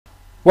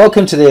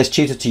Welcome to this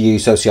Tutor to You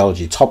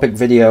Sociology topic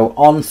video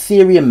on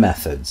theory and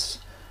methods,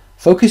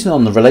 focusing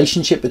on the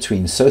relationship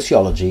between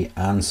sociology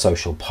and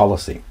social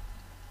policy.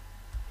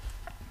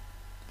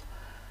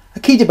 A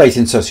key debate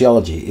in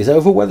sociology is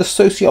over whether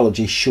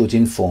sociology should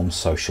inform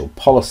social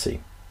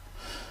policy.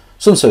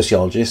 Some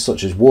sociologists,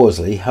 such as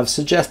Worsley, have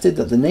suggested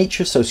that the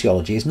nature of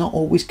sociology is not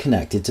always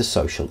connected to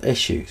social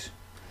issues.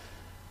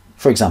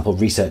 For example,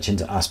 research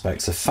into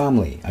aspects of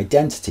family,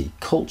 identity,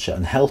 culture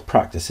and health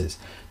practices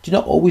do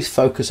not always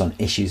focus on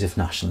issues of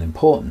national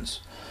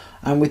importance.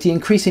 And with the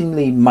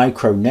increasingly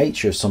micro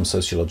nature of some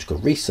sociological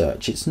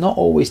research, it's not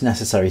always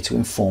necessary to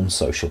inform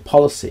social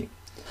policy.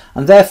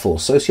 And therefore,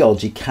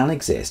 sociology can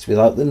exist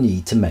without the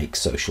need to make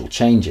social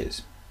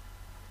changes.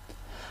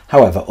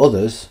 However,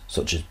 others,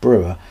 such as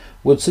Brewer,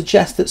 would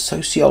suggest that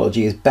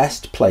sociology is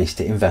best placed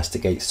to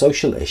investigate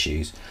social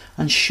issues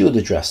and should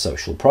address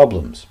social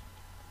problems.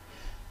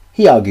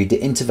 He argued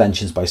that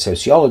interventions by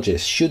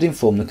sociologists should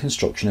inform the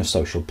construction of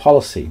social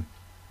policy.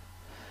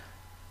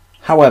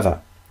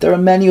 However, there are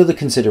many other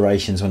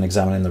considerations when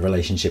examining the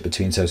relationship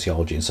between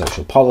sociology and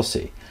social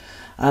policy,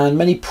 and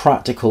many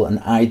practical and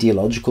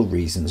ideological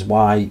reasons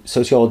why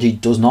sociology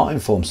does not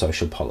inform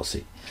social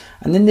policy,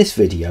 and in this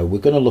video we're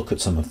going to look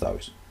at some of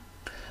those.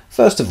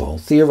 First of all,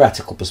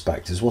 theoretical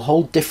perspectives will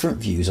hold different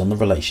views on the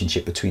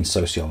relationship between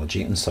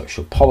sociology and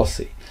social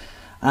policy,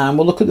 and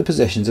we'll look at the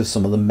positions of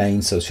some of the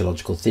main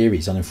sociological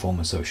theories on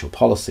informing social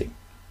policy.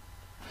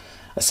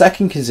 A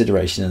second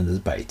consideration in the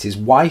debate is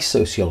why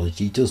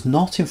sociology does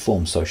not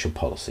inform social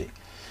policy,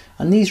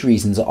 and these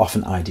reasons are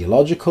often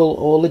ideological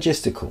or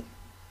logistical.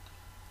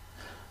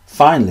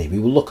 Finally, we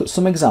will look at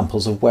some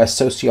examples of where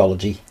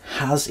sociology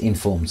has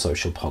informed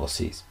social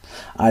policies,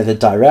 either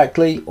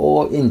directly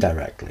or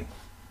indirectly.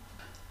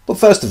 But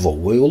first of all,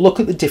 we will look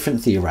at the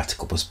different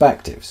theoretical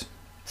perspectives.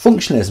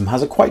 Functionalism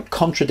has a quite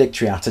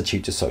contradictory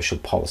attitude to social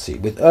policy,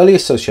 with earlier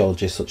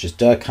sociologists such as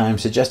Durkheim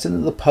suggesting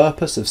that the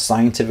purpose of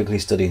scientifically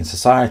studying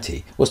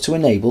society was to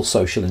enable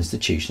social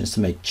institutions to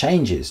make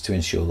changes to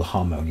ensure the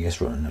harmonious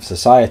running of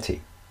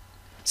society.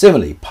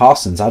 Similarly,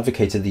 Parsons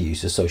advocated the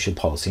use of social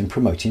policy in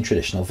promoting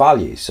traditional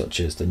values, such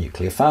as the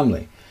nuclear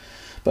family.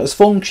 But as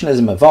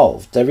functionalism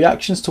evolved, their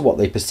reactions to what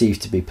they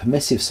perceived to be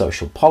permissive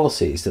social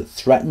policies that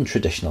threatened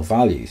traditional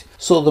values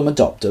saw them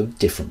adopt a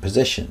different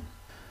position.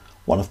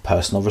 One of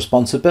personal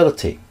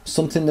responsibility,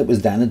 something that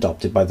was then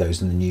adopted by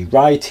those in the New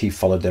Right who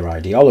followed their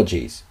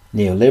ideologies.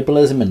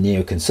 Neoliberalism and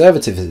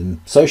neoconservatism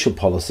social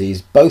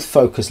policies both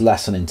focus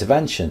less on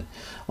intervention,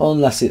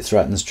 unless it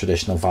threatens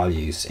traditional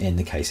values in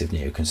the case of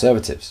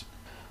neoconservatives.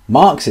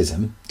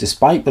 Marxism,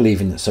 despite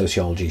believing that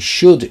sociology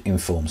should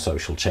inform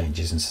social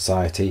changes in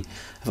society,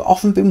 have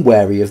often been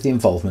wary of the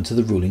involvement of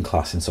the ruling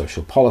class in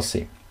social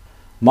policy.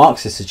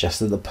 Marxists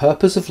suggest that the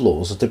purpose of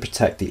laws are to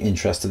protect the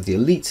interests of the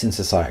elites in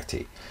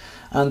society,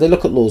 and they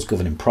look at laws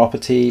governing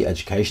property,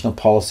 educational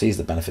policies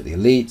that benefit the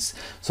elites,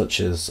 such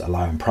as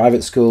allowing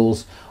private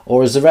schools,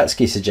 or as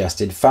Zaretsky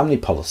suggested, family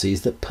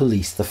policies that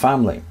police the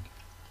family.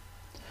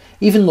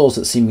 Even laws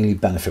that seemingly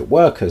benefit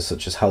workers,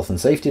 such as health and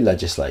safety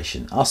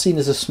legislation, are seen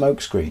as a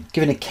smokescreen,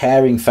 giving a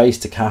caring face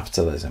to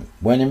capitalism,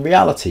 when in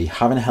reality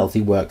having a healthy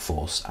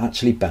workforce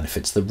actually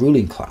benefits the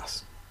ruling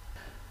class.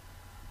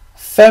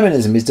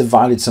 Feminism is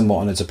divided somewhat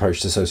on its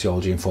approach to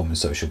sociology informing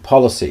social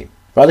policy.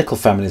 Radical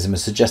feminism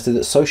has suggested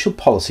that social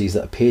policies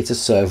that appear to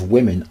serve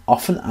women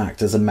often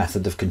act as a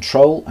method of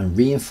control and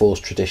reinforce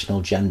traditional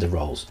gender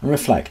roles and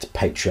reflect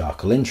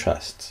patriarchal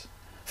interests.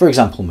 For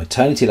example,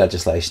 maternity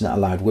legislation that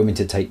allowed women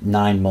to take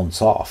 9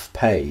 months off,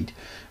 paid,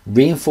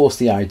 reinforced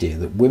the idea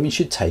that women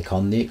should take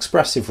on the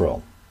expressive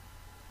role.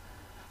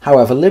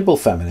 However, liberal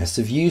feminists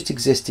have used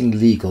existing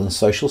legal and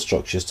social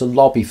structures to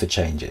lobby for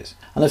changes,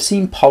 and have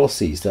seen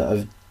policies that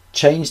have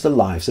changed the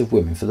lives of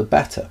women for the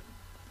better.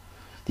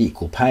 The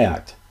Equal Pay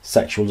Act,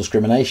 Sexual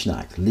Discrimination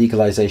Act,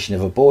 legalisation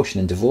of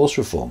abortion and divorce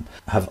reform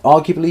have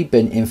arguably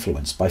been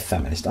influenced by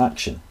feminist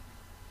action.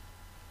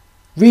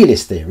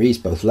 Realist theories,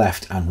 both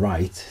left and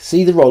right,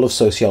 see the role of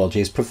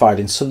sociology as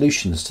providing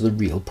solutions to the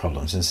real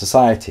problems in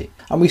society,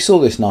 and we saw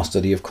this in our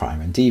study of crime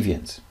and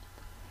deviance.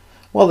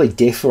 While they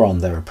differ on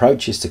their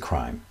approaches to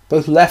crime,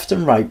 both left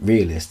and right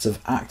realists have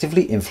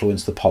actively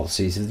influenced the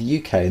policies of the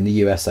UK and the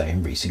USA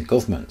in recent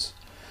governments,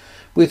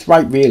 with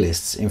right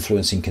realists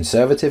influencing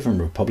Conservative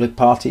and Republic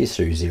parties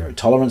through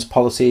zero-tolerance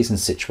policies and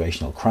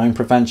situational crime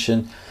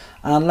prevention,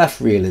 and left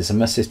realism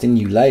assisting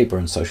New Labour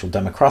and social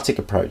democratic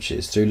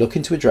approaches through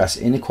looking to address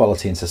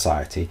inequality in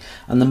society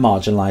and the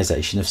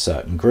marginalisation of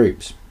certain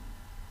groups.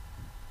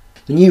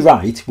 The New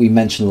Right we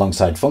mention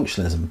alongside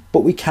functionalism, but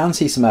we can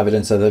see some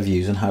evidence of their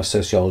views on how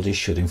sociology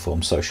should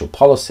inform social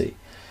policy.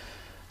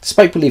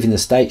 Despite believing the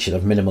state should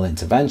have minimal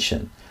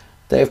intervention,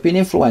 they have been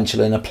influential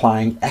in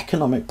applying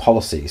economic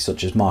policies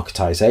such as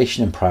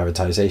marketisation and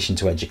privatisation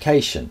to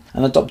education,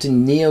 and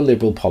adopting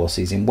neoliberal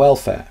policies in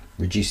welfare,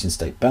 reducing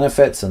state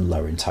benefits and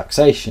lowering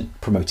taxation,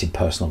 promoting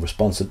personal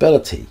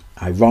responsibility,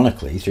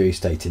 ironically through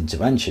state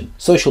intervention.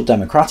 Social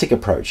democratic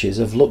approaches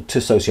have looked to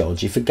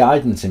sociology for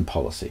guidance in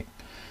policy.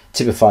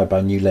 Typified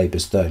by New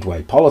Labour's third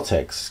way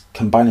politics,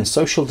 combining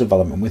social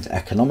development with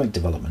economic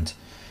development,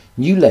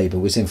 New Labour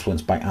was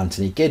influenced by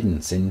Anthony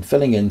Giddens in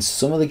filling in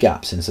some of the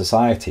gaps in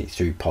society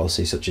through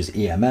policies such as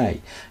EMA,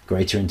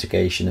 greater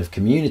integration of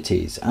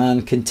communities,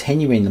 and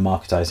continuing the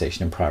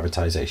marketisation and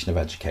privatisation of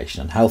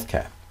education and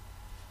healthcare.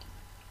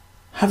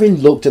 Having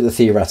looked at the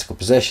theoretical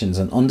positions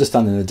and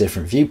understanding the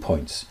different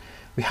viewpoints,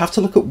 we have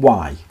to look at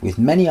why, with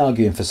many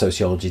arguing for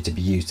sociology to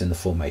be used in the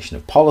formation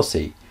of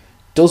policy,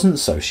 doesn't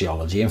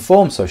sociology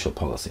inform social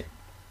policy?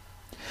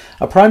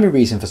 A primary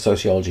reason for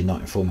sociology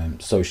not informing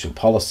social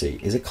policy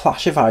is a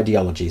clash of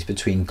ideologies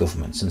between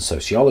governments and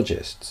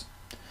sociologists.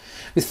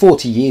 With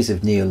 40 years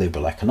of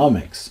neoliberal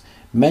economics,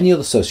 many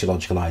other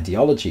sociological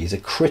ideologies are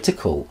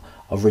critical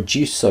of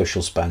reduced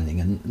social spending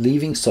and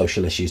leaving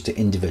social issues to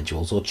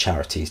individuals or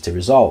charities to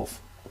resolve.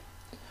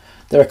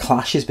 There are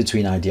clashes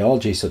between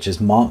ideologies such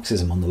as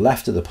Marxism on the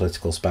left of the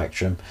political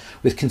spectrum,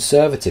 with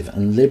conservative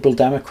and liberal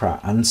democrat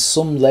and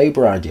some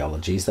labour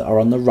ideologies that are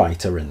on the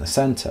right or in the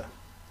centre.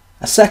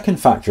 A second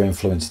factor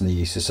influencing the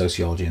use of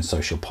sociology and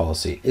social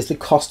policy is the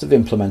cost of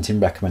implementing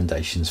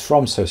recommendations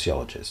from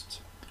sociologists.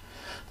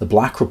 The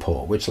Black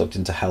Report, which looked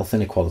into health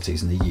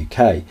inequalities in the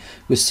UK,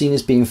 was seen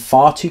as being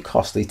far too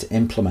costly to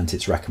implement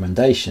its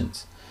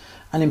recommendations,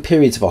 and in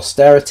periods of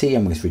austerity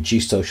and with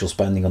reduced social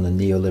spending on the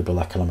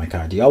neoliberal economic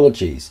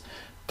ideologies,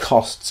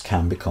 costs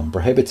can become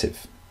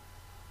prohibitive.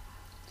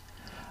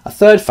 A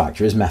third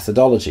factor is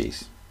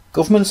methodologies.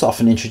 Governments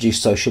often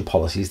introduce social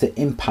policies that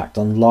impact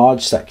on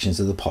large sections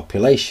of the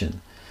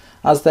population,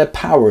 as their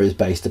power is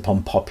based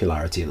upon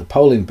popularity at the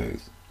polling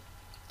booth.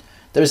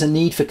 There is a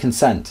need for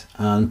consent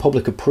and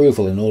public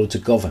approval in order to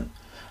govern,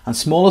 and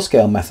smaller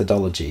scale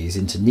methodologies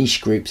into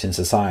niche groups in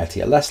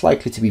society are less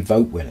likely to be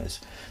vote winners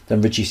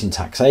than reducing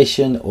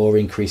taxation or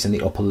increasing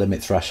the upper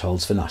limit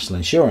thresholds for national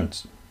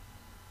insurance.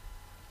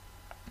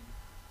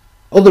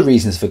 Other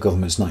reasons for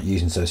governments not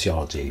using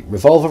sociology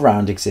revolve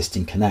around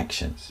existing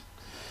connections.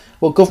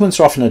 Well, governments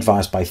are often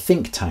advised by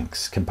think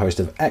tanks composed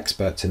of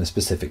experts in a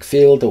specific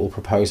field that will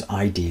propose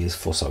ideas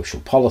for social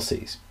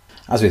policies.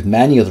 As with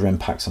many other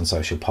impacts on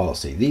social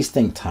policy, these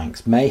think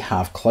tanks may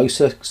have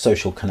closer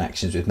social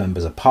connections with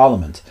members of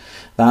parliament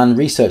than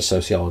research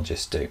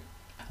sociologists do,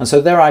 and so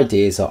their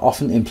ideas are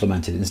often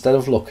implemented instead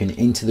of looking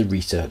into the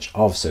research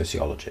of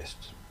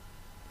sociologists.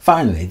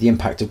 Finally, the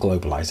impact of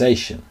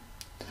globalisation.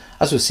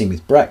 As we've seen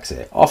with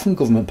Brexit, often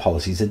government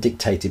policies are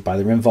dictated by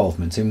their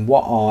involvement in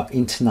what are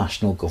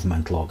international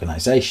governmental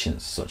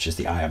organisations such as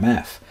the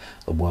IMF,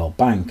 the World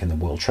Bank and the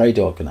World Trade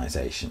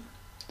Organization.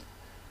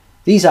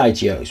 These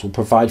IGOs will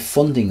provide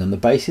funding on the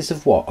basis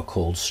of what are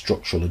called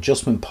structural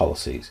adjustment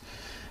policies,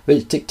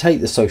 which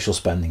dictate the social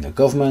spending of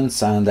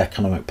governments and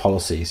economic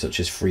policies such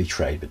as free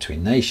trade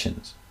between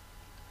nations.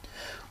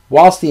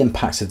 Whilst the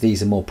impacts of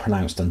these are more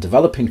pronounced on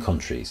developing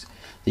countries,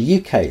 the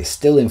UK is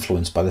still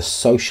influenced by the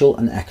social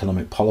and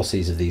economic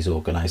policies of these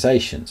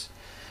organisations,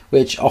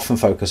 which often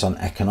focus on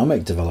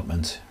economic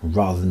development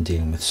rather than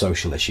dealing with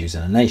social issues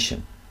in a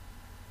nation.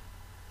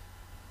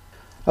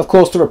 Of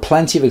course, there are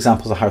plenty of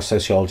examples of how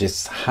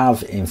sociologists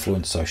have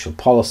influenced social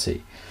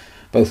policy.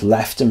 Both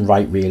left and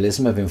right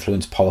realism have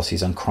influenced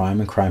policies on crime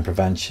and crime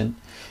prevention.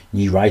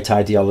 New right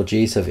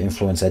ideologies have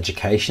influenced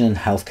education and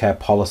healthcare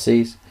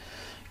policies.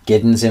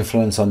 Giddens'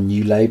 influence on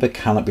New Labour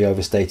cannot be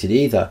overstated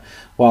either,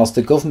 whilst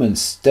the government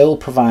still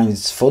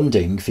provides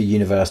funding for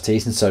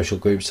universities and social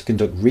groups to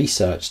conduct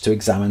research to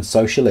examine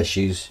social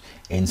issues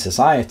in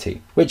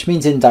society, which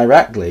means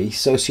indirectly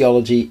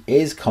sociology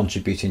is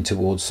contributing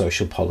towards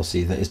social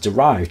policy that is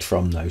derived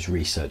from those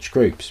research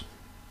groups.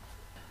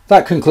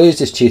 That concludes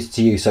this Tutor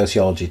to You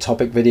Sociology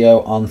topic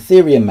video on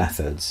theory and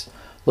methods,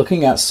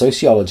 looking at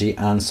sociology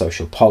and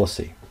social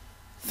policy.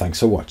 Thanks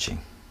for watching.